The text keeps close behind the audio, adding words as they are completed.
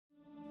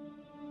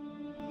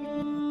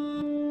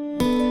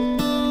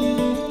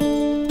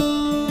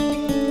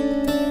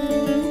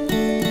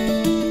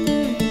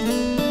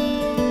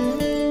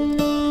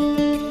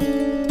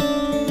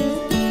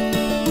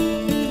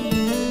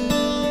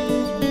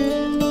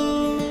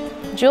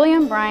Julia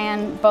and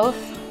Brian both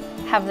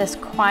have this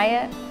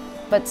quiet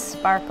but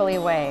sparkly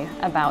way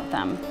about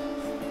them.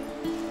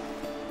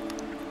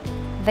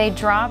 They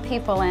draw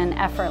people in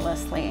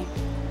effortlessly,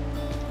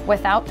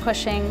 without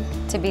pushing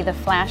to be the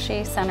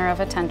flashy center of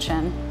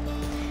attention,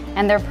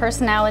 and their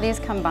personalities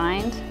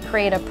combined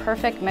create a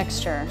perfect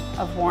mixture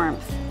of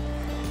warmth,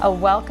 a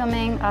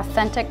welcoming,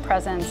 authentic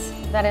presence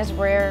that is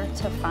rare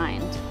to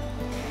find.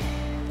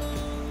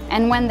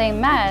 And when they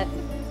met,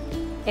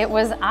 it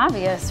was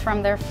obvious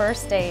from their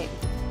first date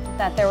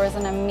that there was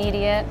an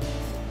immediate,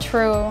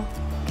 true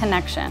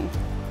connection,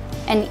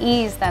 an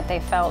ease that they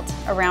felt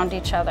around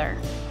each other.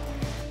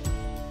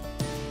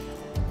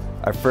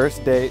 Our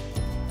first date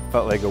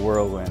felt like a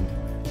whirlwind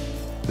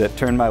that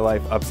turned my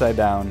life upside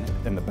down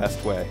in the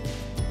best way.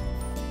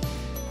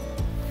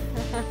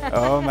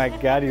 Oh my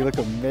God, you look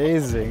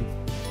amazing.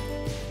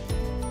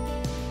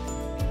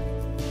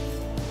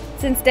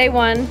 Since day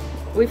one,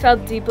 we fell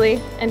deeply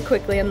and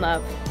quickly in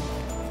love.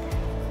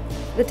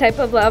 The type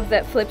of love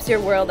that flips your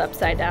world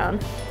upside down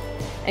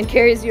and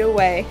carries you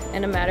away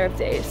in a matter of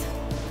days.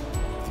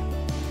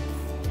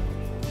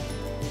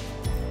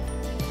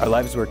 Our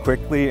lives were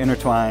quickly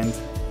intertwined,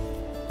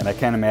 and I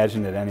can't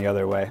imagine it any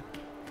other way.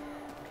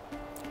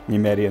 Mi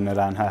Media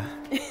Naranja.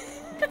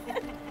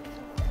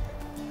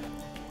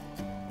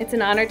 It's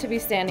an honor to be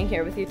standing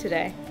here with you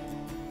today.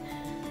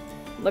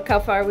 Look how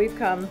far we've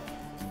come.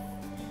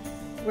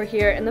 We're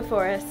here in the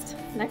forest,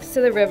 next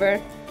to the river,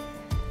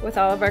 with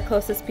all of our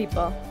closest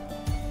people.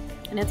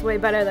 And it's way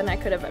better than I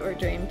could have ever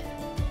dreamed.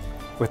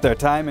 With our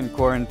time in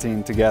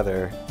quarantine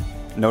together,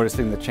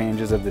 noticing the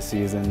changes of the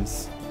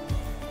seasons,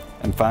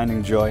 and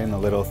finding joy in the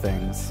little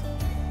things,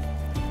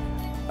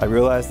 I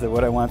realized that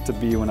what I want to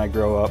be when I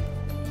grow up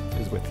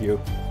is with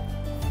you.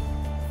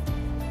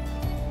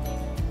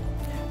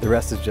 The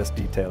rest is just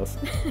details.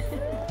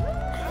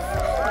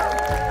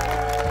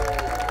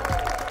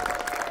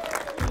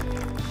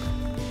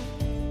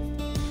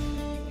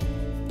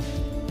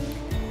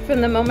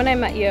 From the moment I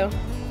met you,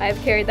 I have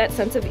carried that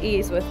sense of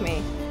ease with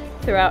me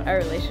throughout our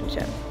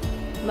relationship.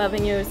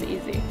 Loving you is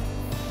easy.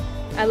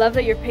 I love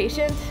that you're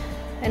patient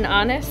and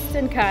honest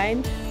and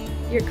kind.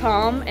 You're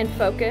calm and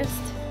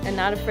focused and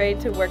not afraid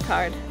to work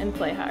hard and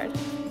play hard.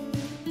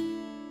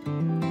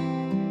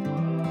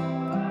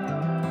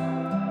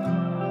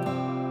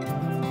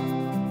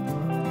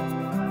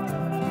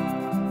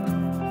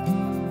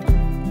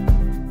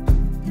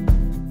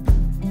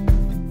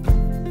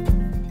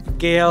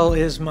 Gail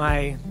is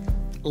my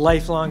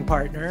lifelong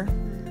partner.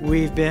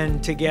 We've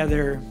been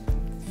together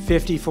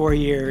 54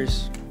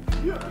 years,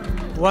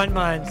 1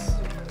 month,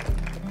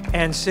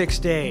 and 6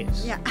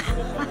 days. Yeah.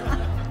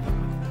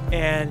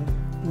 And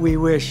we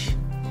wish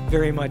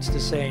very much the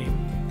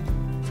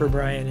same for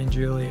Brian and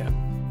Julia.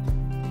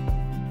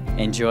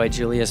 Enjoy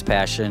Julia's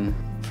passion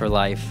for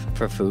life,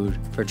 for food,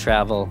 for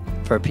travel,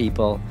 for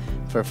people,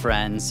 for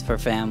friends, for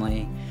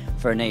family,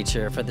 for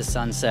nature, for the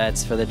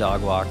sunsets, for the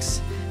dog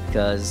walks,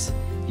 because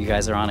you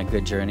guys are on a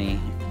good journey.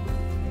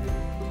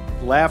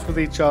 Laugh with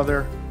each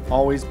other,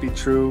 always be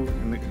true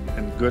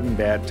in good and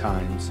bad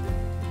times.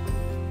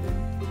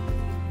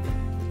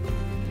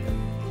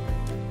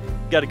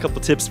 Got a couple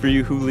tips for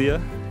you,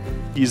 Julia.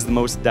 He's the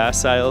most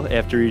docile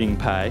after eating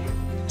pie,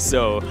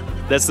 so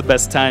that's the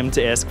best time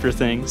to ask for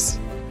things.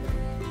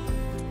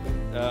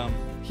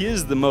 He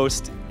is the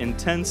most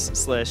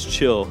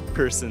intense/chill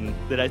person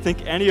that I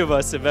think any of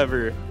us have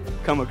ever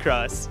come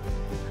across.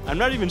 I'm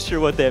not even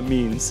sure what that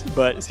means,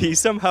 but he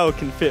somehow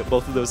can fit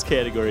both of those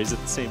categories at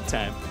the same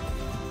time.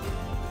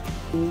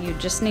 You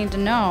just need to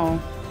know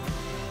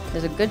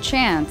there's a good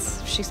chance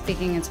she's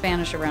speaking in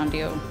Spanish around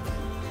you.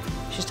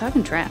 She's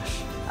talking trash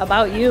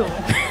about you.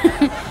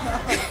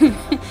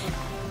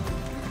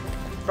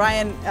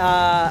 Brian,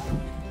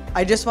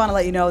 I just want to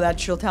let you know that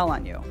she'll tell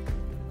on you.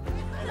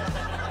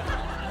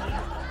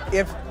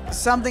 If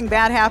something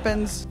bad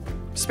happens,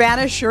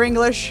 Spanish or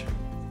English,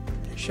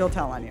 she'll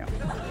tell on you.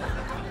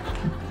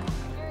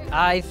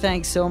 I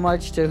thank so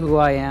much to who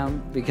I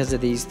am because of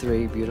these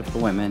 3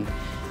 beautiful women.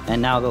 And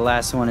now the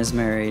last one is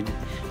married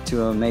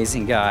to an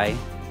amazing guy,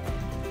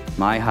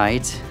 my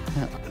height.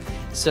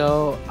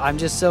 So I'm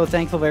just so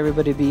thankful for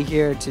everybody to be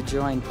here to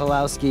join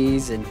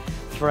Pulowski's and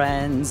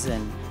friends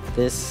and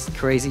this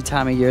crazy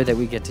time of year that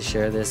we get to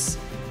share this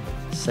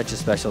such a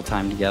special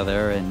time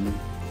together, and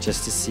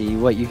just to see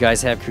what you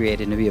guys have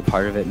created and to be a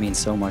part of it means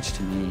so much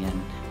to me,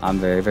 and I'm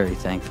very, very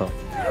thankful.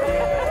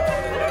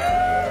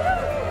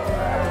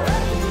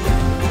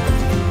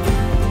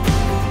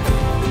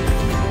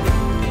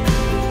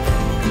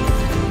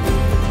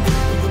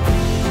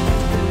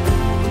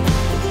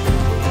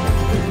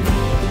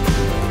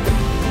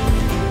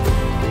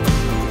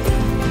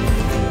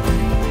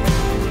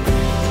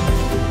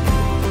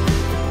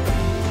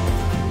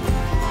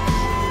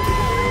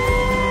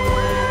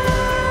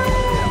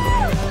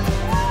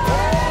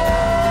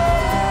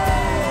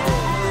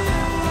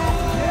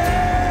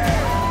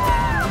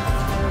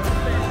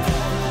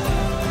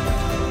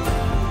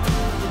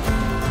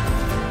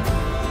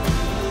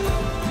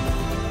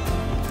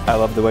 I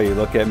love the way you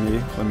look at me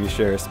when we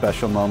share a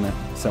special moment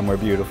somewhere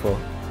beautiful.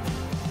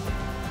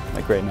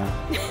 like right now.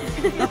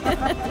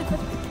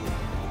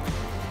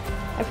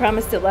 I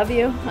promise to love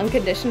you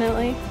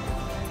unconditionally,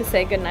 to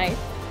say good night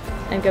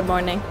and good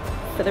morning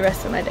for the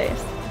rest of my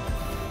days.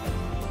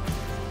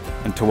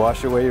 And to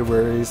wash away your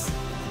worries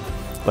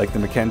like the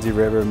McKenzie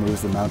River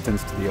moves the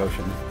mountains to the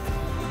ocean.